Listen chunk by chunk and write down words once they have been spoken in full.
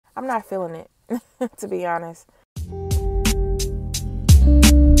I'm not feeling it, to be honest.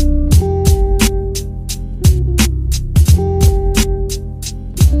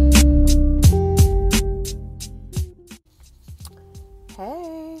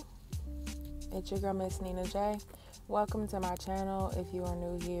 Hey, it's your girl, Miss Nina J. Welcome to my channel if you are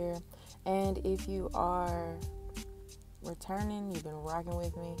new here. And if you are returning, you've been rocking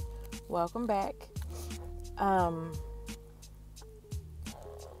with me, welcome back.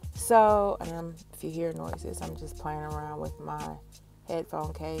 If you hear noises, I'm just playing around with my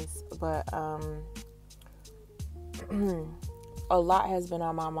headphone case. But a lot has been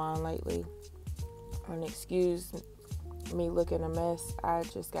on my mind lately. And excuse me looking a mess. I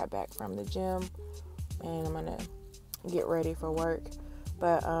just got back from the gym and I'm gonna get ready for work.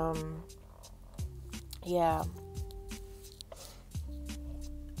 But yeah.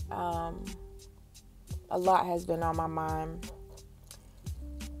 A lot has been on my mind.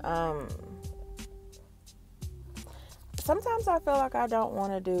 Sometimes I feel like I don't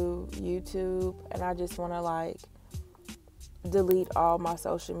want to do YouTube and I just want to delete all my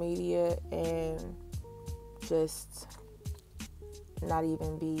social media and just not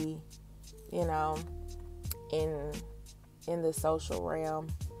even be, in the social realm,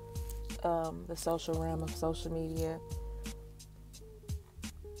 of social media.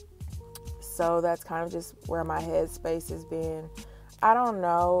 So that's kind of just where my headspace has been. I don't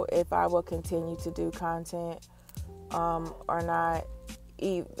know if I will continue to do content or not.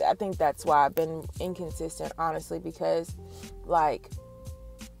 I think that's why I've been inconsistent, honestly, because I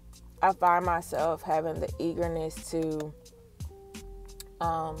find myself having the eagerness to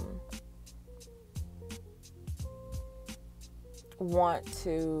want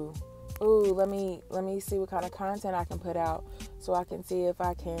to, let me see what kind of content I can put out so I can see if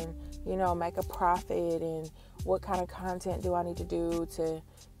I can, make a profit, and what kind of content do I need to do to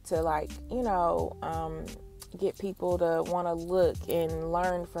get people to want to look and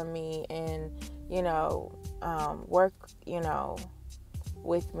learn from me and, work,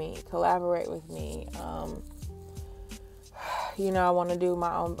 with me, collaborate with me. I want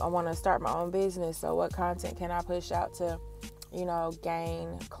to start my own business. So what content can I push out to,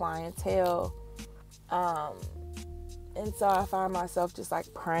 gain clientele? And so I find myself just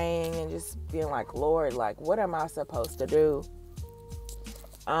praying and just being like, Lord, what am I supposed to do?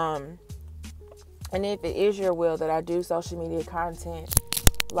 And if it is your will that I do social media content,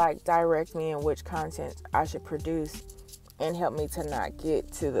 direct me in which content I should produce and help me to not get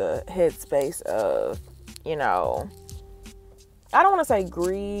to the headspace of, I don't want to say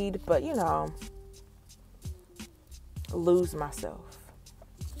greed, but, lose myself.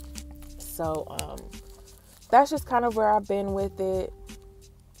 So, that's just kind of where I've been with it.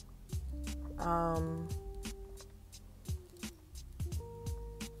 So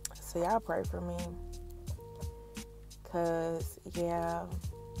y'all pray for me. Cause yeah,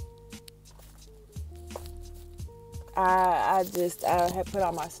 I had put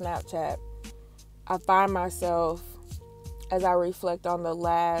on my Snapchat. I find myself, as I reflect on the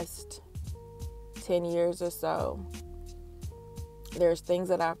last 10 years or so, there's things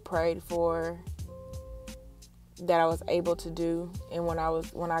that I've prayed for that I was able to do, and when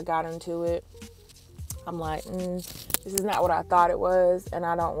I got into it, I'm like, this is not what I thought it was, and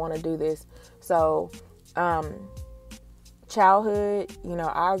I don't want to do this. So, childhood,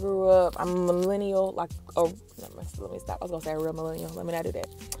 I grew up, I'm a millennial, let me stop. I was gonna say a real millennial. Let me not do that.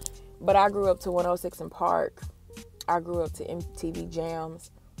 But I grew up to 106 and Park. I grew up to MTV Jams.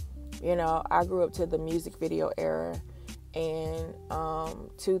 I grew up to the music video era. And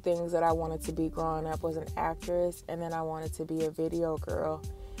two things that I wanted to be growing up was an actress, and then I wanted to be a video girl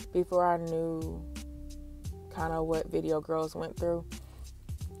before I knew kind of what video girls went through.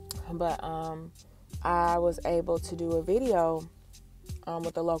 But I was able to do a video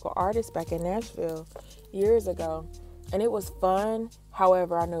with a local artist back in Nashville years ago, and it was fun.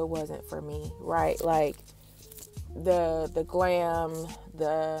 However, I knew it wasn't for me, right? The glam,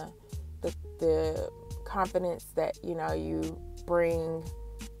 the confidence that you bring,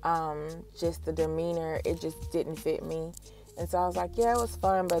 just the demeanor, it just didn't fit me. And so I was like, yeah, it was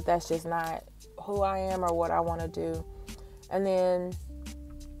fun, but that's just not who I am or what I want to do. And then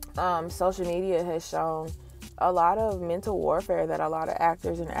social media has shown a lot of mental warfare that a lot of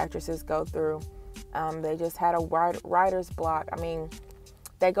actors and actresses go through. They just had a writer's block. I mean,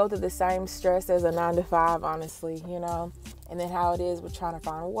 they go through the same stress as a 9-to-5, honestly, and then how it is with trying to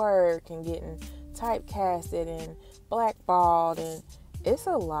find work and getting typecasted and blackballed, and it's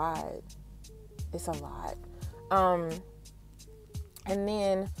a lot. And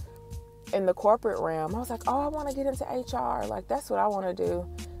then in the corporate realm, I was like, I want to get into HR. That's what I want to do.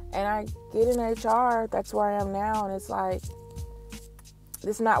 And I get in HR, that's where I am now, and it's like,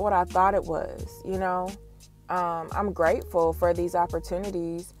 this is not what I thought it was, you know? I'm grateful for these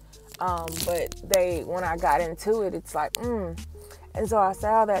opportunities, but when I got into it, it's like, And so I say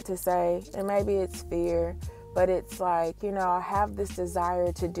all that to say, and maybe it's fear, but it's like, you know, I have this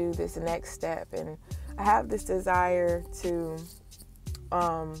desire to do this next step, and I have this desire to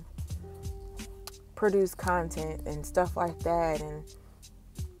produce content and stuff like that.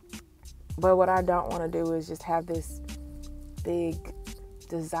 But what I don't want to do is just have this big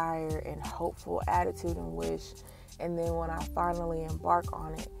desire and hopeful attitude and wish, and then when I finally embark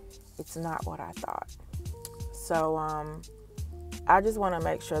on it, it's not what I thought. So I just want to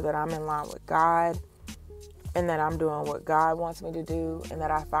make sure that I'm in line with God, and that I'm doing what God wants me to do, and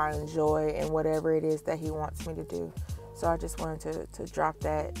that I find joy in whatever it is that He wants me to do. So I just wanted to drop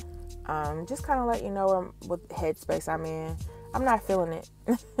that, just kind of let you know what headspace I'm in. I'm not feeling it,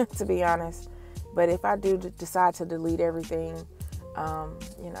 to be honest. But if I do decide to delete everything,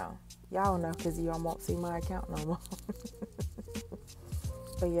 you know, y'all know, because y'all won't see my account no more.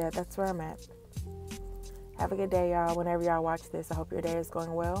 But yeah, that's where I'm at. Have a good day, y'all. Whenever y'all watch this, I hope your day is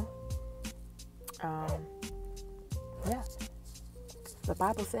going well. Yeah. The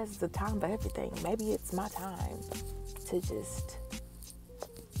Bible says it's a time for everything. Maybe it's my time to just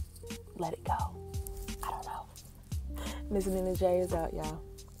let it go. I don't know. Missing in the J is out, y'all.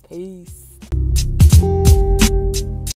 Peace.